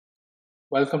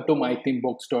Welcome to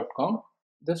MyThemeBox.com.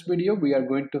 This video we are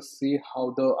going to see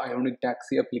how the Ionic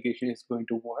taxi application is going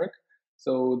to work.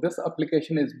 So this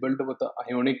application is built with the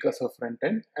Ionic as a front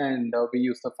end, and we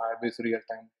use the Firebase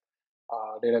real-time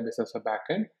database as a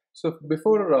backend. So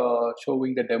before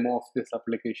showing the demo of this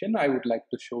application, I would like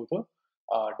to show the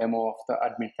demo of the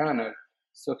admin panel.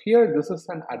 So here this is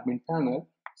an admin panel.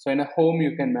 So in a home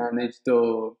you can manage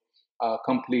the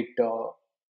complete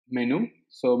menu.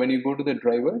 So when you go to the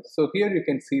driver, so here you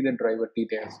can see the driver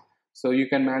details. So you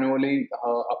can manually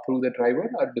approve the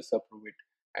driver or disapprove it,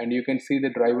 and you can see the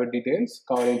driver details,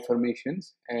 car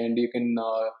informations, and you can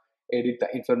edit the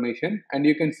information, and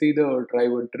you can see the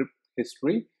driver trip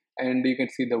history, and you can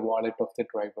see the wallet of the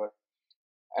driver.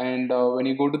 And when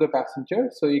you go to the passenger,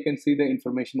 so you can see the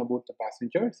information about the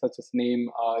passenger, such as name,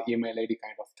 email ID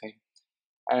kind of thing.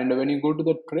 And when you go to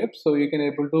the trip, so you can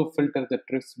able to filter the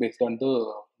trips based on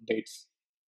the dates.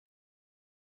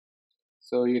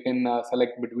 So you can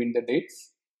select between the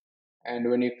dates, and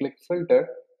when you click filter,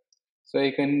 so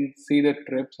you can see the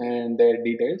trips and their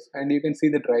details, and you can see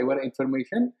the driver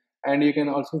information, and you can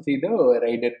also see the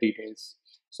rider details.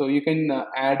 So you can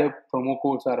add a promo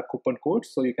codes or a coupon code.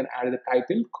 So you can add the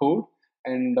title code,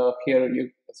 and here you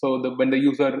when the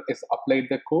user is applied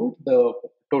the code, the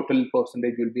total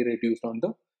percentage will be reduced on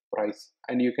the price,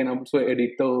 and you can also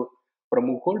edit the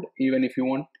promo code. Even if you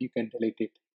want, you can delete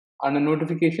it. On a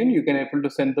notification, you can able to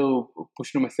send the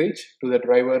push message to the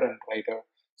driver and rider.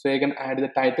 So you can add the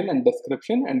title and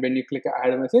description, and when you click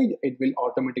add a message, it will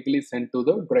automatically send to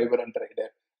the driver and rider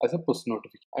as a push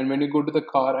notification. And when you go to the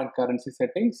car and currency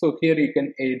settings, so here you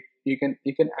can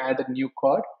add a new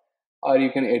car, or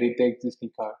you can edit the existing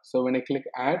car. So when I click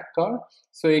add car,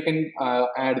 so you can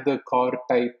add the car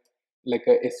type, like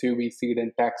a SUV,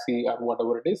 sedan, taxi, or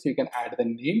whatever it is. You can add the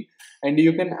name, and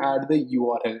you can add the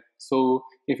URL. So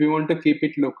if you want to keep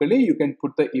it locally, you can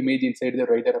put the image inside the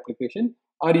rider application,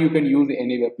 or you can use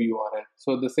any web URL.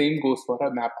 So the same goes for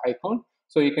a map icon.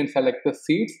 So you can select the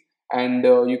seats, and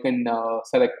you can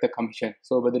select the commission.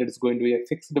 So whether it's going to be a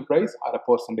fixed price or a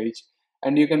percentage,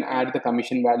 and you can add the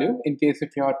commission value in case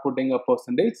if you are putting a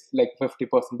percentage like 50%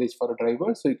 for a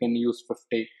driver, so you can use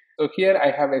 50. So here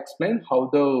I have explained how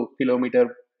the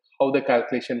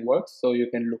calculation works, so you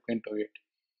can look into it.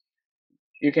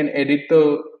 You can edit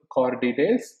the car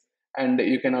details, and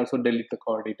you can also delete the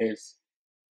car details.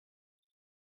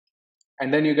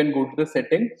 And then you can go to the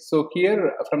settings. So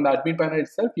here from the admin panel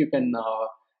itself, you can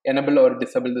enable or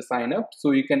disable the sign up.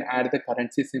 So you can add the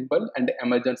currency symbol and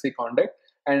emergency contact,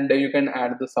 and you can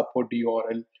add the support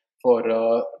URL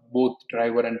for both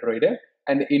driver and rider,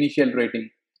 and the initial rating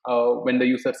when the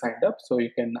user signed up. So you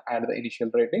can add the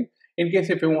initial rating in case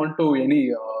if you want to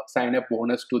any sign up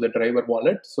bonus to the driver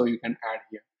wallet, so you can add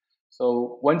here.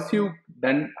 So once you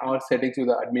done our settings with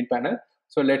the admin panel,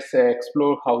 so let's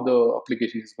explore how the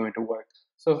application is going to work.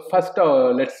 So first,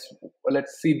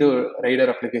 let's see the rider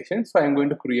application. So I'm going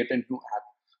to create a new app.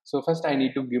 So first, I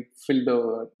need to fill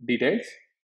the details.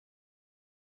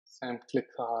 So I'm click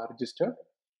register.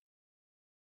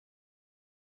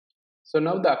 So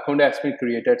now the account has been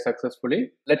created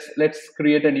successfully. Let's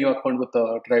create a new account with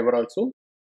the driver also.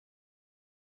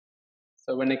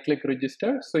 So when I click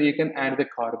register, so you can add the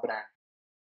car brand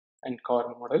and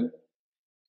car model,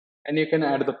 and you can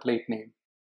add the plate name.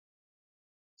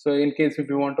 So in case if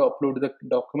you want to upload the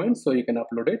document, so you can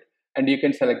upload it, and you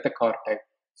can select the car type.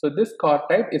 So this car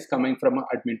type is coming from an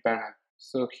admin panel.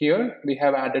 So here we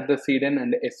have added the sedan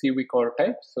and SUV car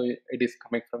type, so it is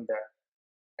coming from there.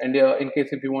 And in case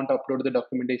if you want to upload the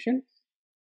documentation,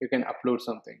 you can upload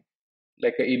something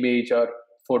like an image or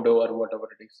photo or whatever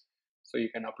it is. So you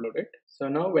can upload it. So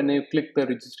now when you click the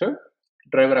register,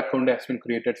 driver account has been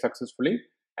created successfully,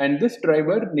 and this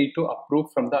driver need to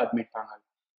approve from the admin panel.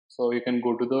 So you can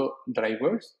go to the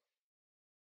drivers.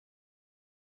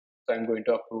 So I'm going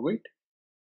to approve it.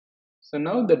 So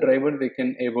now the driver, they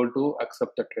can able to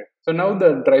accept the trip. So now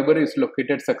the driver is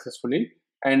located successfully,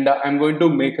 and I'm going to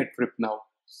make a trip now.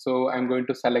 So I'm going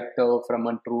to select from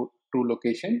a true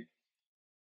location.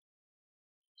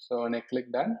 So when I click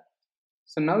done,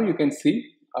 so now you can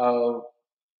see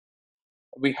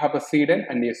we have a sedan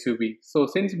and SUV. So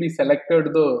since we selected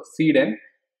the sedan,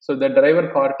 so the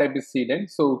driver car type is sedan.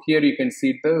 So here you can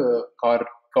see the car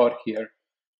here.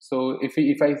 So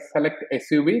if I select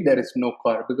SUV, there is no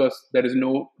car because there is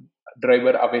no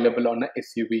driver available on a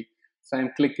SUV. So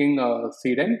I'm clicking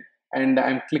sedan, and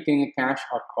I'm clicking cash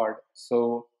or card.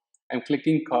 So I'm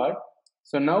clicking card.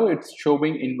 So now it's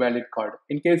showing invalid card.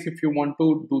 In case if you want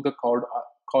to do the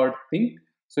card thing,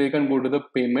 so you can go to the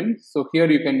payment. So here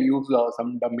you can use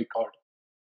some dummy card.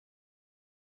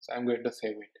 So I'm going to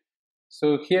save it.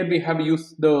 So here we have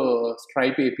used the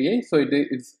Stripe API, so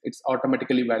it's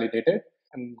automatically validated.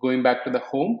 I'm going back to the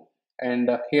home, and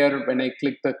here when I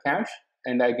click the cache,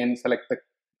 and I can select the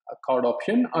card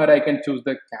option, or I can choose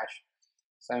the cache.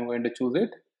 So I'm going to choose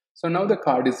it. So now the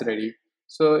card is ready.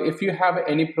 So if you have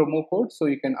any promo code, so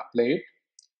you can apply it.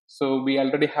 So we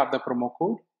already have the promo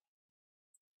code.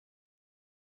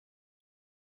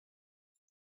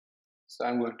 So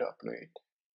I'm going to apply it.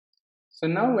 So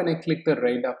now when I click the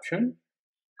right option,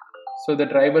 so the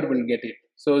driver will get it.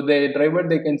 So the driver,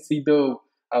 they can see the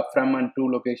from and to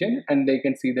location, and they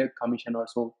can see the commission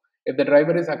also. If the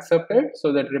driver is accepted,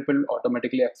 so the trip will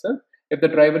automatically accept. If the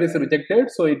driver is rejected,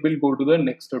 so it will go to the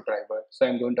next driver. So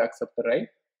I'm going to accept the ride.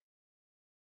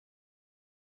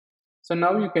 So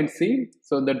now you can see,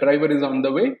 so the driver is on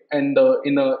the way, and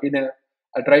in a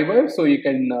driver, so you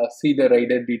can see the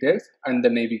rider details and the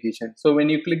navigation. So when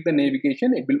you click the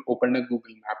navigation, it will open a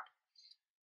Google map.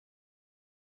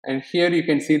 And here you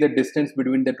can see the distance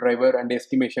between the driver and the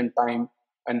estimation time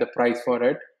and the price for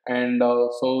it. And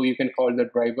so you can call the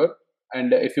driver,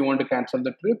 and if you want to cancel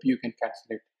the trip, you can cancel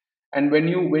it. And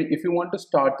if you want to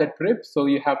start the trip, so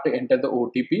you have to enter the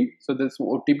OTP. So this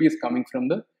OTP is coming from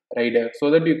the rider,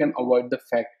 so that you can avoid the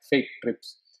fake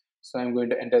trips. So I'm going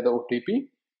to enter the OTP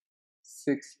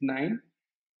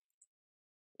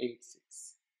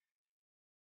 6986.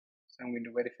 So I'm going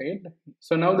to verify it.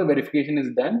 So now the verification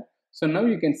is done. So now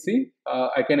you can see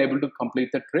I can able to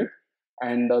complete the trip,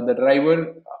 and the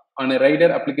driver on a rider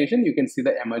application, you can see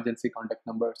the emergency contact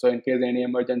number. So in case any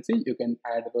emergency, you can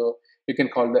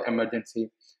call the emergency.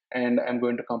 And I'm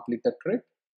going to complete the trip.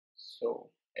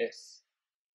 So yes.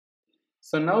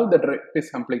 So now the trip is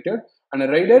completed. On a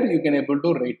rider, you can able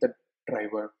to rate the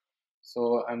driver.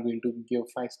 So I'm going to give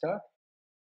 5 star.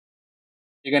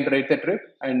 You can rate the trip,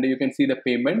 and you can see the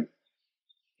payment.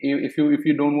 If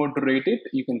you don't want to rate it,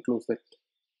 you can close it.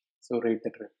 So rate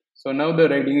the trip. So now the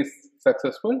rating is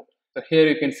successful. So here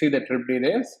you can see the trip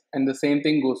details, and the same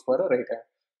thing goes for a rider.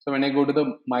 So when I go to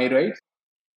the my rides,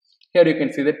 here you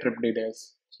can see the trip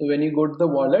details. So when you go to the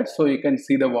wallet, so you can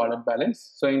see the wallet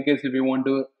balance. So in case if you want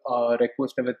to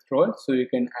request a withdrawal, so you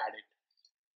can add it.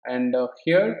 And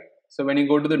here, so when you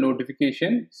go to the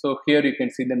notification, so here you can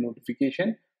see the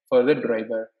notification for the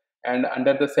driver. And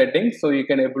under the settings, so you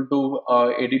can able to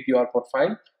edit your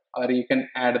profile, or you can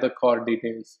add the car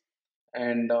details.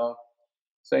 And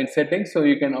so in settings, so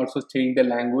you can also change the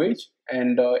language,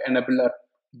 and enable or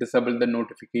disable the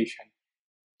notification.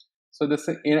 So this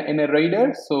in a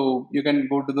rider, so you can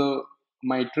go to the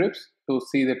my trips to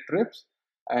see the trips,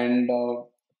 and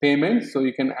payments, so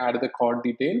you can add the card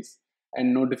details,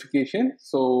 and notification,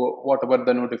 so whatever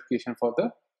the notification for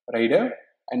the rider.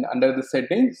 And under the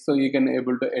settings, so you can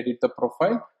able to edit the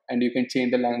profile, and you can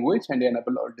change the language, and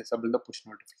enable or disable the push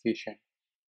notification.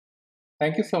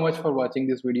 Thank you so much for watching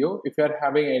this video. If you are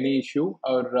having any issue,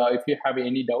 or if you have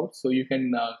any doubts, so you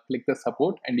can click the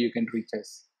support, and you can reach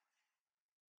us.